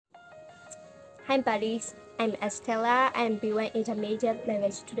Hi buddies, I'm Estella. I'm B1 Intermediate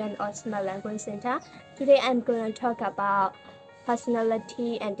Level student of Smart Language Center. Today I'm going to talk about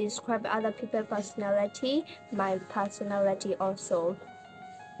personality and describe other people's personality, my personality also.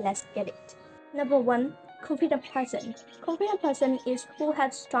 Let's get it. Number 1. Confident person. Confident person is who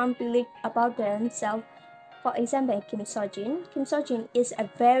has strong belief about themselves. For example, Kim Sojin. Kim Sojin is a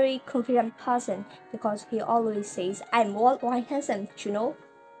very confident person because he always says, I'm worldwide handsome, you know.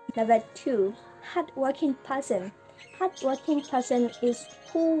 Number 2. Hardworking person. Hardworking person is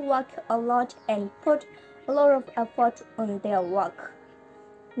who work a lot and put a lot of effort on their work.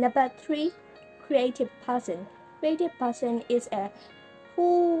 Number 3. Creative person. Creative person is a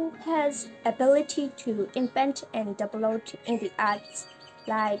who has ability to invent and develop in the arts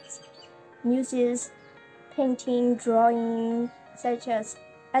like music, painting, drawing, such as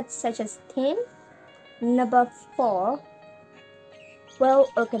theme. Number 4.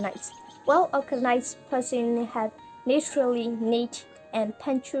 Well-organized. Well-organized person have naturally neat and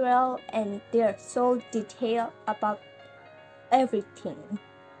punctual and they're so detailed about everything.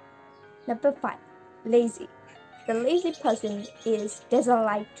 Number 5. Lazy. The lazy person doesn't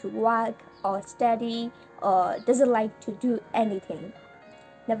like to work or study or doesn't like to do anything.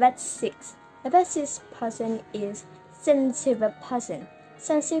 Number 6. Number 6 person is sensible person.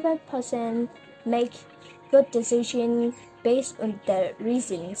 Sensible person make good decisions based on their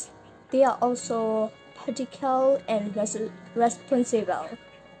reasons. They are also practical and responsible.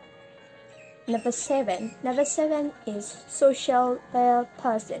 Number 7. Number 7 is sociable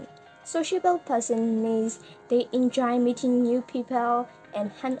person. Sociable person means they enjoy meeting new people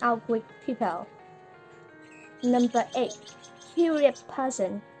and hang out with people. Number 8. Curious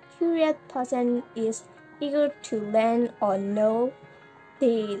person. Curious person is eager to learn or know.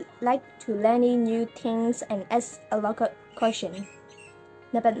 They like to learn new things and ask a lot of questions.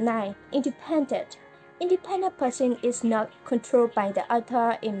 Number 9. Independent. Independent person is not controlled by the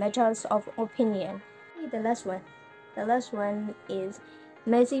other in matters of opinion. The last one is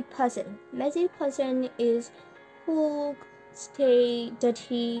messy person. Messy person is who stay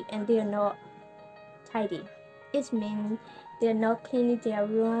dirty and they are not tidy. It means they are not cleaning their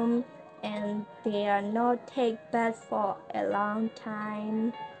room and they are not take bath for a long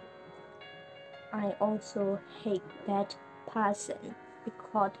time. I also hate that person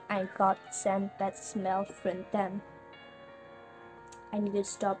because I got some bad smell from them. I need to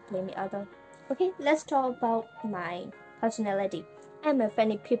stop blaming others. Okay, let's talk about my personality. I'm a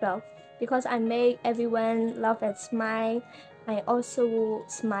funny people because I make everyone laugh and smile. I also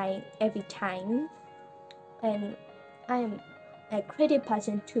smile every time. And I'm a creative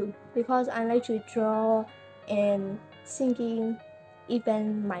person too because I like to draw and singing.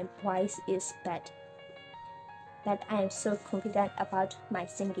 Even my voice is bad, but I am so confident about my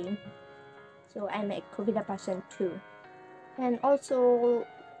singing. So I'm a confident person too. And also,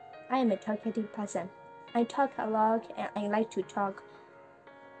 I am a talkative person. I talk a lot and I like to talk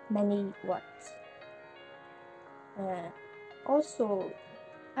many words. I'm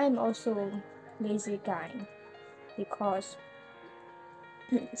also lazy guy because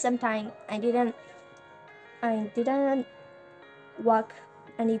sometimes I didn't work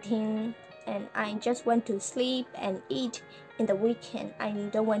anything and I just want to sleep and eat in the weekend. I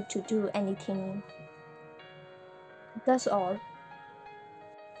don't want to do anything. That's all.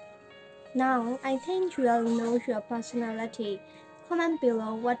 Now, I think you all know your personality. Comment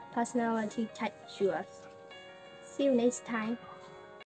below what personality type you are. See you next time.